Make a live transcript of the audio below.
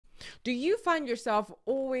Do you find yourself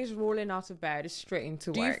always rolling out of bed straight into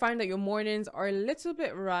work? Do you find that your mornings are a little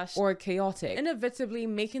bit rushed or chaotic, inevitably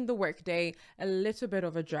making the workday a little bit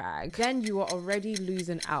of a drag? Then you are already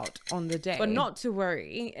losing out on the day. But not to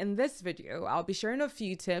worry, in this video, I'll be sharing a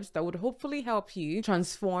few tips that would hopefully help you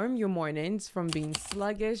transform your mornings from being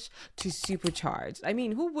sluggish to supercharged. I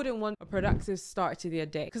mean, who wouldn't want a productive start to their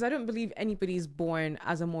day? Because I don't believe anybody's born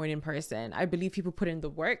as a morning person. I believe people put in the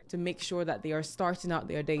work to make sure that they are starting out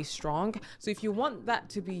their day strong. So if you want that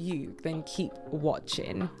to be you, then keep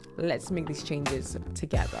watching. Let's make these changes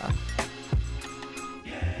together.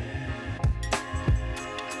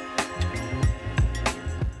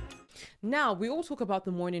 Now, we all talk about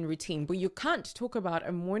the morning routine, but you can't talk about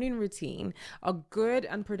a morning routine, a good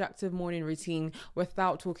and productive morning routine,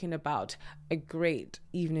 without talking about a great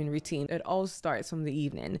evening routine. It all starts from the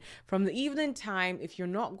evening. From the evening time, if you're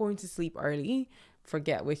not going to sleep early,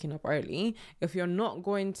 forget waking up early. If you're not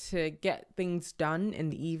going to get things done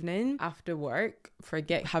in the evening after work,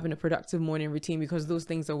 forget having a productive morning routine, because those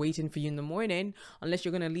things are waiting for you in the morning unless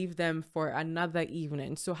you're going to leave them for another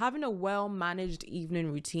evening. So having a well-managed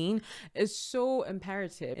evening routine is so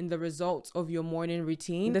imperative in the results of your morning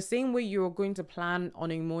routine. The same way you're going to plan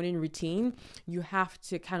on a morning routine, you have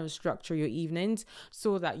to kind of structure your evenings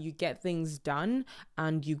so that you get things done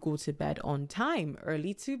and you go to bed on time.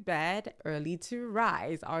 Early to bed, early to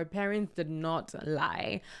rise. Our parents did not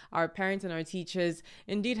lie. Our parents and our teachers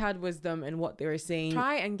indeed had wisdom in what they were saying.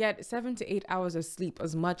 Try and get 7 to 8 hours of sleep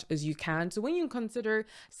as much as you can. So when you consider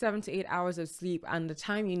 7 to 8 hours of sleep and the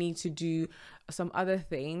time you need to do some other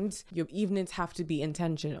things, your evenings have to be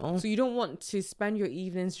intentional. So you don't want to spend your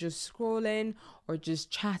evenings just scrolling or just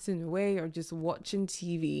chatting away or just watching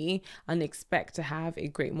TV and expect to have a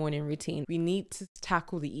great morning routine. We need to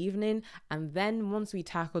tackle the evening, and then once we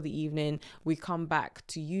tackle the evening, we come back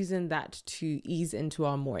to using that to ease into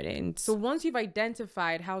our mornings. So once you've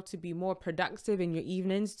identified how to be more productive in your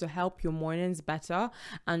evenings to help your mornings better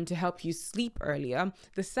and to help you sleep earlier,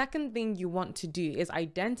 the second thing you want to do is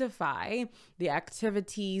identify the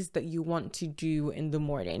activities that you want to do in the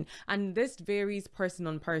morning. And this varies person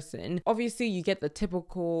on person. Obviously, you get the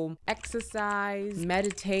typical exercise,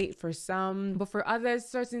 meditate for some, but for others,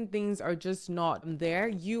 certain things are just not there.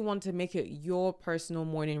 You want to make it your personal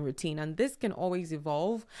morning routine, and this can always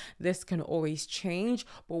evolve, this can always change,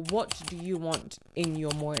 but what do you want in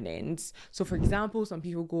your mornings? So for example, some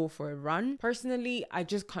people go for a run. Personally, I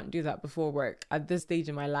just can't do that before work at this stage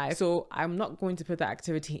in my life, so I'm not going to put that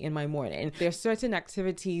activity in my morning. There are certain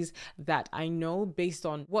activities that I know based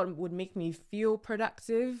on what would make me feel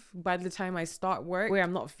productive by the time I start work, where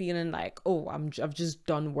I'm not feeling like, oh, I've just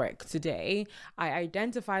done work today. I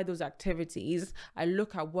identify those activities, I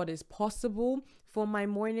look at what is possible for my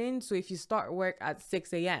morning. So if you start work at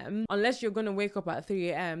 6 a.m., unless you're going to wake up at 3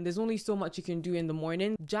 a.m., there's only so much you can do in the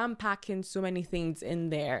morning. Jam packing so many things in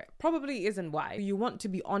there probably isn't wise. You want to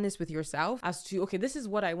be honest with yourself as to, okay, this is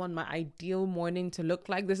what I want my ideal morning to look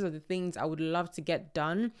like. These are the things I would love to get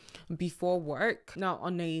done before work. Now,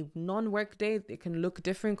 on a non-work day, it can look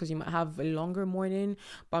different because you might have a longer morning,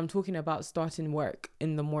 but I'm talking about starting work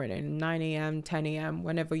in the morning, 9 a.m., 10 a.m.,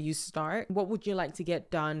 whenever you start. What would you like to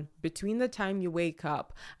get done between the time you wake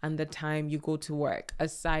up and the time you go to work,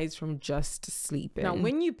 aside from just sleeping? Now,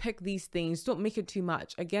 when you pick these things, don't make it too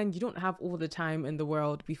much. Again, you don't have all the time in the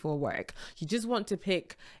world before work. You just want to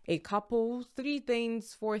pick a couple, 3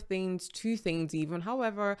 things, 4 things, 2 things, even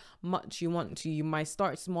however much you want to. You might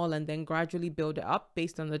start small and then gradually build it up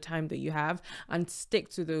based on the time that you have, and stick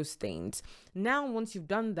to those things. Now, once you've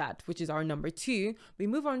done that, which is our number 2, we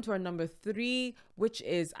move on to our number 3, which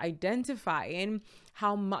is identifying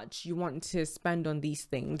how much you want to spend on these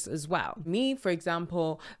things as well. Me, for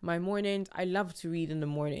example, my mornings, I love to read in the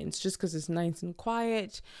mornings just because it's nice and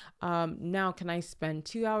quiet. Now, can I spend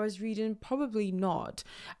 2 hours reading? Probably not.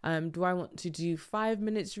 Do I want to do 5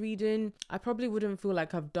 minutes reading? I probably wouldn't feel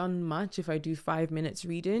like I've done much if I do 5 minutes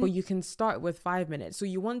reading, but you can start with 5 minutes. So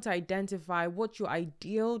you want to identify what's your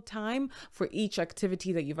ideal time for each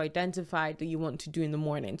activity that you've identified that you want to do in the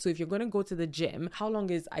morning. So if you're going to go to the gym, how long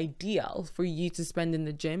is ideal for you to spend in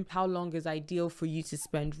the gym? How long is ideal for you to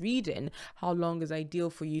spend reading? How long is ideal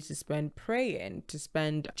for you to spend praying, to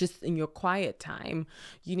spend just in your quiet time?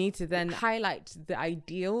 You need to then highlight the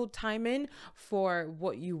ideal timing for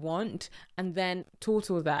what you want and then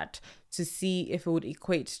total that to see if it would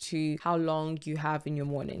equate to how long you have in your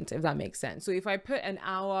mornings, if that makes sense. So if I put an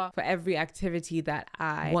hour for every activity that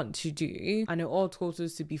I want to do, and it all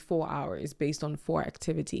totals to be 4 hours based on 4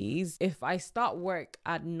 activities, if I start work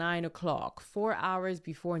at 9 o'clock, 4 hours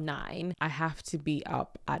before 9, I have to be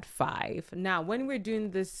up at 5. Now, when we're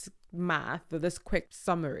doing this math or this quick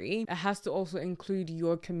summary, it has to also include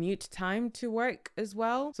your commute time to work as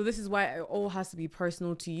well. So this is why it all has to be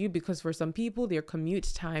personal to you, because for some people their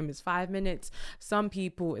commute time is 5 minutes, some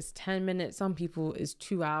people it's 10 minutes, some people is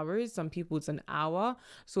 2 hours, some people it's an hour.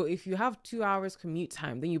 So if you have 2 hours commute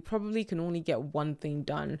time, then you probably can only get one thing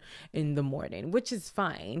done in the morning, which is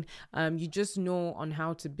fine. You just know on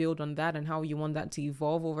how to build on that and how you want that to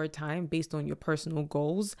evolve over time based on your personal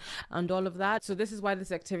goals and all of that. So this is why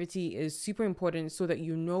this activity is super important, so that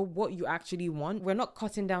you know what you actually want. We're not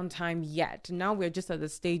cutting down time yet. Now we're just at the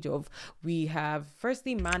stage of, we have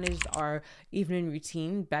firstly managed our evening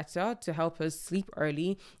routine better to help us sleep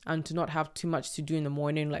early and to not have too much to do in the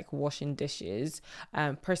morning, like washing dishes.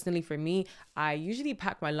 Personally for me, I usually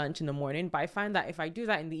pack my lunch in the morning, but I find that if I do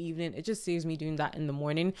that in the evening, it just saves me doing that in the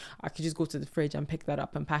morning. I could just go to the fridge and pick that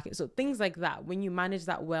up and pack it. So things like that, when you manage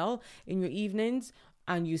that well in your evenings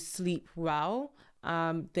and you sleep well,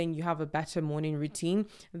 then you have a better morning routine.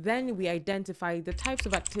 Then we identify the types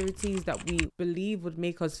of activities that we believe would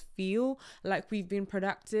make us feel like we've been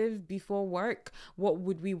productive before work. What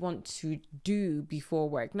would we want to do before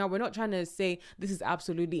work? Now, we're not trying to say this is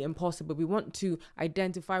absolutely impossible. We want to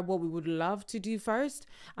identify what we would love to do first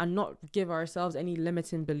and not give ourselves any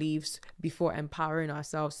limiting beliefs before empowering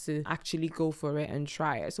ourselves to actually go for it and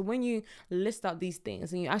try it. So when you list out these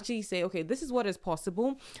things and you actually say, okay, this is what is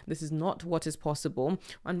possible, this is not what is possible.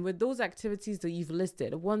 And with those activities that you've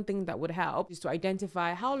listed, one thing that would help is to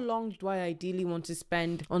identify, how long do I ideally want to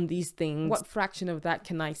spend on these things? What fraction of that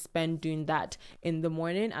can I spend doing that in the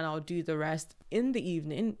morning, and I'll do the rest in the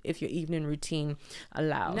evening if your evening routine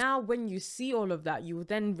allows. Now, when you see all of that, you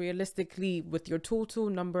then realistically, with your total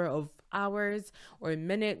number of hours or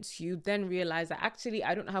minutes, you then realize that actually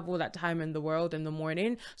I don't have all that time in the world in the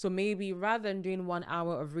morning. So maybe rather than doing 1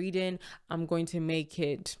 hour of reading, I'm going to make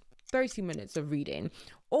it 30 minutes of reading.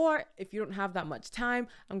 Or if you don't have that much time,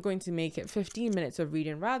 I'm going to make it 15 minutes of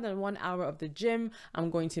reading. Rather than 1 hour of the gym, I'm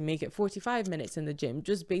going to make it 45 minutes in the gym,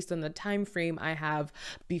 just based on the time frame I have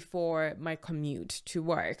before my commute to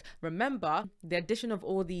work. Remember, the addition of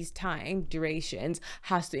all these time durations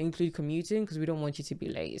has to include commuting, because we don't want you to be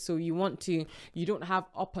late. So you don't have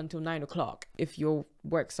up until 9 o'clock. If your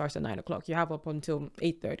work starts at 9 o'clock, you have up until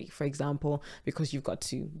 8:30, for example, because you've got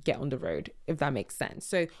to get on the road, if that makes sense.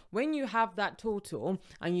 So when you have that total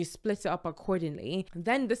and you split it up accordingly,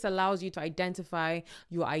 then this allows you to identify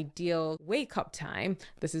your ideal wake up time.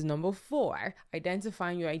 This is number 4,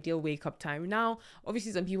 identifying your ideal wake up time. Now,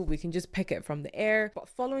 obviously some people, we can just pick it from the air, but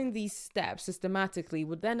following these steps systematically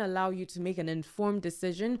would then allow you to make an informed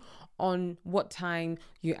decision on what time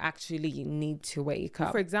you actually need to wake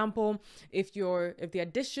up. For example, if the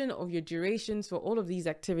addition of your durations for all of these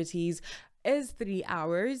activities is 3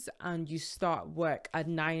 hours and you start work at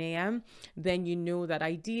 9 a.m., then you know that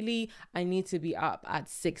ideally I need to be up at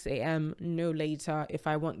 6 a.m. no later if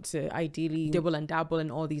I want to ideally dibble and dabble in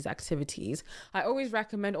all these activities. I always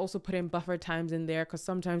recommend also putting buffer times in there, because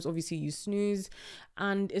sometimes obviously you snooze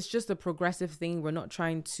and it's just a progressive thing. We're not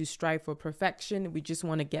trying to strive for perfection. We just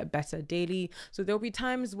want to get better daily. So there'll be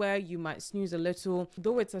times where you might snooze a little.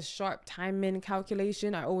 Though it's a sharp timing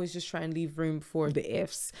calculation, I always just try and leave room for the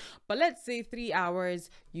ifs. But let's say 3 hours,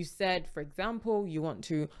 you said, for example, you want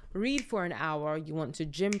to read for an hour, you want to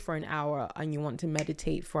gym for an hour, and you want to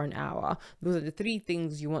meditate for an hour. Those are the 3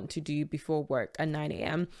 things you want to do before work at 9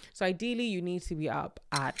 a.m. So ideally you need to be up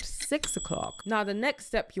at 6 o'clock. Now the next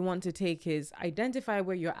step you want to take is identify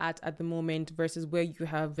where you're at the moment versus where you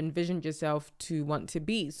have envisioned yourself to want to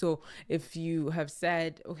be. So if you have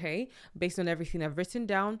said, okay, based on everything I've written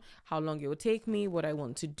down, how long it will take me, what I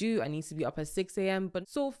want to do, I need to be up at 6 a.m. But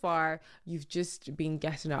so far you've just been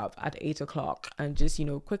getting up at 8 o'clock and just,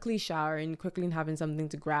 quickly showering, quickly having something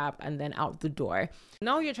to grab, and then out the door.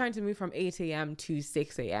 Now you're trying to move from 8 a.m. to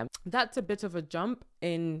 6 a.m. That's a bit of a jump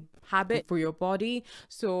in habit for your body.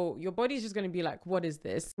 So your body is just going to be like, what is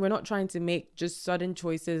this? We're not trying to make just sudden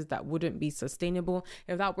choices that wouldn't be sustainable.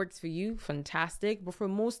 If that works for you, fantastic. But for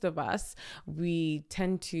most of us, we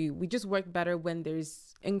just work better when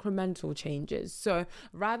there's incremental changes. So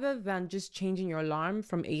rather than just changing your alarm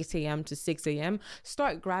from 8 a.m. to 6 a.m.,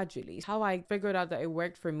 start gradually. How I figured out that it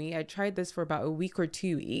worked for me, I tried this for about a week or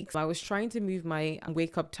 2 weeks. I was trying to move my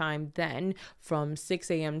wake up time then from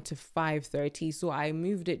 6 a.m. to 5:30. So I I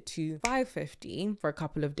moved it to 5:50 for a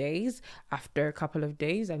couple of days. After a couple of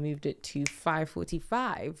days, I moved it to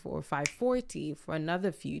 5:45 or 5:40 for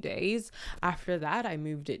another few days. After that, I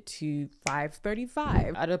moved it to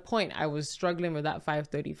 5:35. At a point, I was struggling with that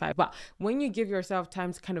 5:35. But when you give yourself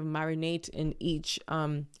time to kind of marinate in each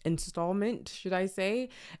installment, should I say,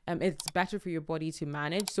 it's better for your body to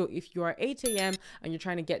manage. So if you are 8 a.m. and you're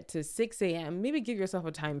trying to get to 6 a.m., maybe give yourself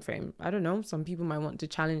a time frame. I don't know. Some people might want to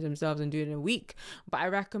challenge themselves and do it in a week, but I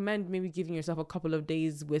recommend maybe giving yourself a couple of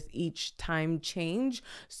days with each time change.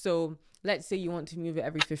 So let's say you want to move it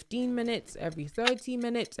every 15 minutes, every 30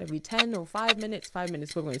 minutes, every 10 or 5 minutes. 5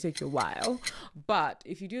 minutes is going to take you a while. But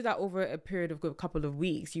if you do that over a period of a couple of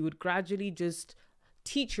weeks, you would gradually just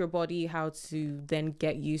teach your body how to then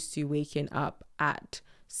get used to waking up at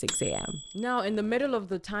 6 a.m. Now, in the middle of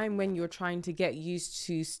the time when you're trying to get used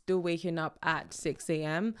to still waking up at 6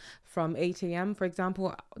 a.m. from 8 a.m., for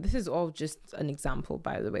example, this is all just an example,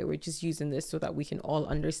 by the way. We're just using this so that we can all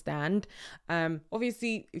understand.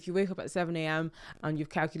 Obviously, if you wake up at 7 a.m. and you've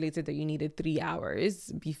calculated that you needed 3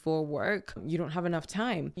 hours before work, you don't have enough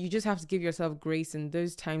time. You just have to give yourself grace in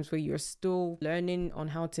those times where you're still learning on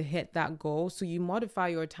how to hit that goal. So you modify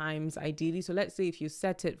your times ideally. So let's say if you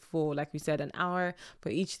set it for, like we said, an hour for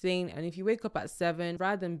each thing, and if you wake up at 7,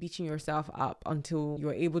 rather than beating yourself up until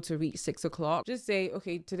you're able to reach 6 o'clock, just say,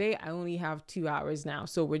 okay, today I only have 2 hours now,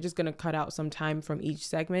 so we're just going to cut out some time from each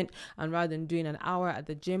segment, and rather than doing an hour at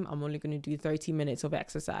the gym, I'm only going to do 30 minutes of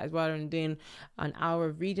exercise. Rather than doing an hour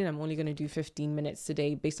of reading, I'm only going to do 15 minutes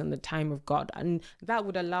today based on the time of God. And that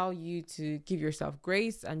would allow you to give yourself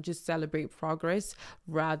grace and just celebrate progress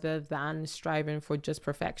rather than striving for just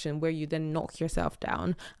perfection, where you then knock yourself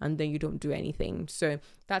down and then you don't do anything. So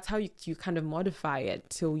that's how you kind of modify it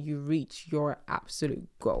till you reach your absolute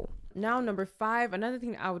goal. Now, number 5, another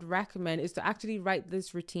thing I would recommend is to actually write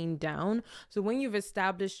this routine down. So when you've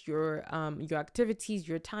established your activities,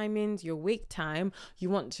 your timings, your wake time, you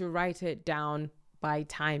want to write it down by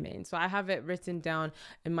timing. So I have it written down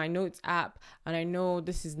in my notes app, and I know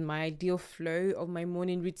this is my ideal flow of my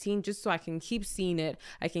morning routine, just so I can keep seeing it,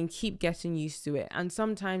 I can keep getting used to it. And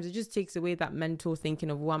sometimes it just takes away that mental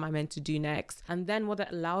thinking of what am I meant to do next. And then what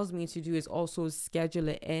that allows me to do is also schedule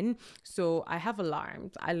it in. So I have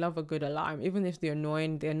alarms. I love a good alarm, even if they're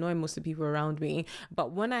annoying. They annoy most of the people around me.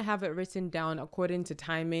 But when I have it written down according to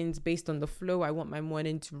timings, based on the flow I want my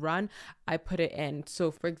morning to run, I put it in.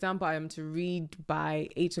 So for example, I am to read by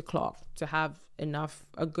 8 o'clock to have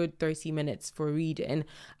a good 30 minutes for reading.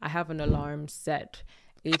 I have an alarm set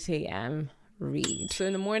 8 a.m. read. So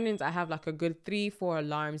in the mornings, I have like a good 3-4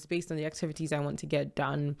 alarms based on the activities I want to get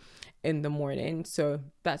done in the morning. So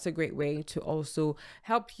that's a great way to also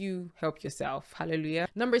help you help yourself. Hallelujah.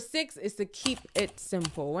 Number 6 is to keep it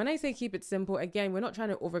simple. When I say keep it simple, again, we're not trying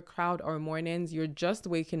to overcrowd our mornings. You're just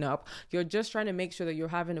waking up. You're just trying to make sure that you're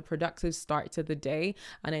having a productive start to the day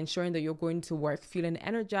and ensuring that you're going to work feeling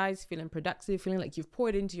energized, feeling productive, feeling like you've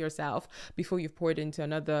poured into yourself before you've poured into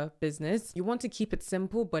another business. You want to keep it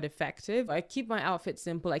simple but effective. I keep my outfit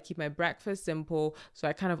simple. I keep my breakfast simple. So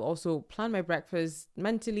I kind of also plan my breakfast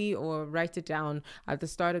mentally or write it down at the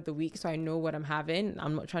start of the week, so I know what I'm having.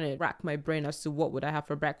 I'm not trying to rack my brain as to what would I have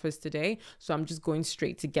for breakfast today. So I'm just going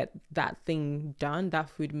straight to get that thing done, that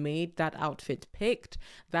food made, that outfit picked,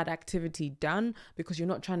 that activity done, because you're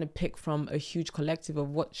not trying to pick from a huge collective of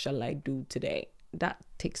what shall I do today. That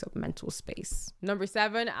takes up mental space. Number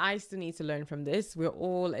 7, I still need to learn from this. We're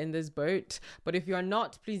all in this boat, but if you're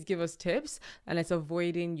not, please give us tips. And it's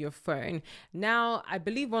avoiding your phone. Now, I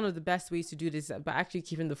believe one of the best ways to do this is by actually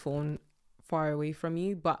keeping the phone far away from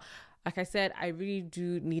you. But like I said, I really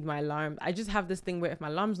do need my alarm. I just have this thing where if my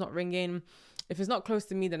alarm's not ringing, if it's not close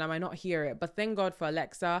to me, then I might not hear it. But thank God for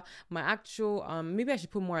Alexa. My actual, maybe I should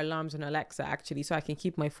put more alarms on Alexa actually, so I can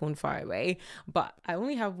keep my phone far away. But I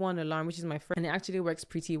only have one alarm, which is my friend, and it actually works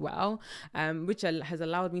pretty well, which has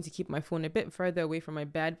allowed me to keep my phone a bit further away from my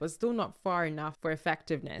bed, but still not far enough for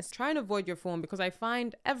effectiveness. Try and avoid your phone, because I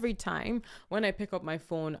find every time when I pick up my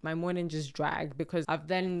phone, my morning just dragged, because I've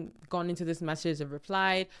then gone into this message, I've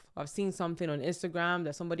replied, I've seen something on Instagram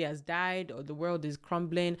that somebody has died or the world is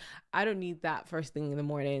crumbling. I don't need that first thing in the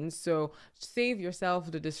morning. So save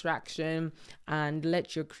yourself the distraction and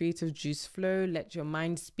let your creative juice flow. Let your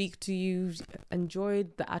mind speak to you. Enjoy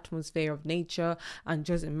the atmosphere of nature and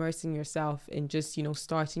just immersing yourself in just,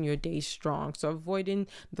 starting your day strong. So avoiding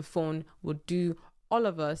the phone will do all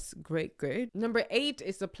of us great good. Number 8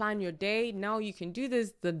 is to plan your day. Now you can do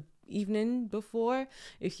this the evening before,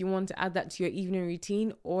 if you want to add that to your evening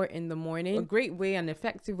routine, or in the morning. A great way and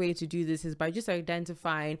effective way to do this is by just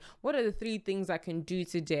identifying what are the 3 things I can do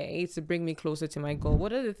today to bring me closer to my goal.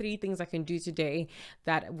 What are the 3 things I can do today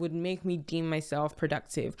that would make me deem myself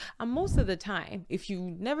productive? And most of the time, if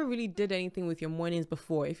you never really did anything with your mornings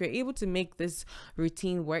before, if you're able to make this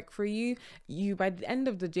routine work for you, by the end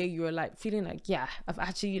of the day, you're like feeling like, yeah, I've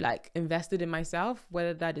actually like invested in myself,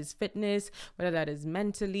 whether that is fitness, whether that is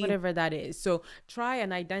mentally, whatever that is. So try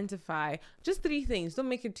and identify just 3 things. Don't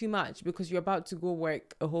make it too much, because you're about to go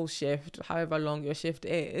work a whole shift, however long your shift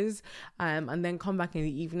is, and then come back in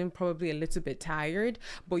the evening probably a little bit tired.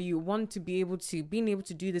 But you want to be able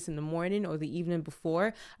to do this in the morning or the evening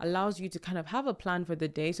before allows you to kind of have a plan for the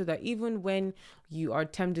day, so that even when you are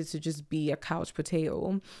tempted to just be a couch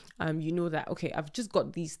potato, you know that, okay, I've just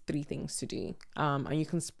got these 3 things to do, and you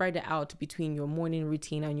can spread it out between your morning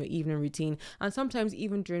routine and your evening routine, and sometimes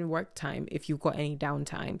even during work time if you've got any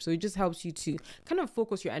downtime. So it just helps you to kind of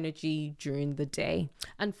focus your energy during the day.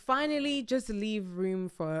 And finally, just leave room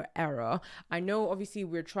for error. I know obviously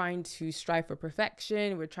we're trying to strive for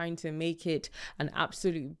perfection, we're trying to make it an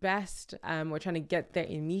absolute best, we're trying to get there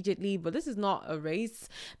immediately, but this is not a race,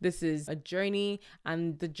 this is a journey,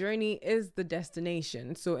 and the journey is the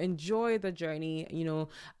destination. So enjoy the journey, you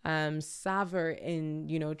know, savor in,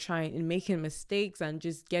 you know, trying and making mistakes and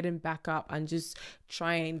just getting back up and just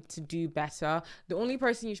trying to do better. The only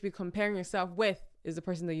person you should be comparing yourself with is the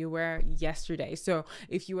person that you were yesterday. So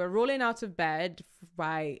if you were rolling out of bed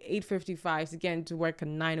by 8:55 to get into work at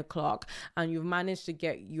 9 o'clock, and you've managed to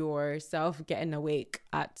get yourself getting awake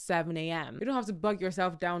at 7 a.m., you don't have to bug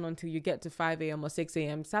yourself down until you get to 5 a.m. or 6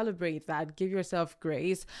 a.m. Celebrate that, give yourself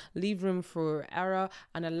grace, leave room for error,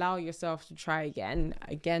 and allow yourself to try again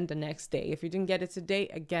the next day. If you didn't get it today,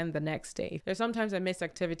 again the next day. There's sometimes I miss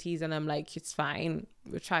activities and I'm like, it's fine,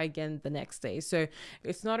 we'll try again the next day. So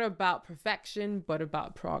it's not about perfection, but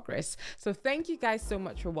about progress. So thank you guys so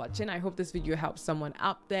much for watching. I hope this video helps someone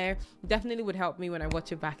out there. Definitely would help me when I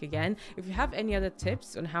watch it back again. If you have any other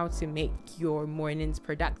tips on how to make your mornings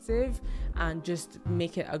productive and just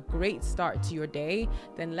make it a great start to your day,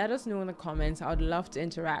 then let us know in the comments. I would love to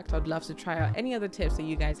interact. I'd love to try out any other tips that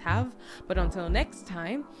you guys have. But until next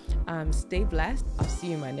time, stay blessed. I'll see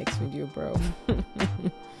you in my next video, bro.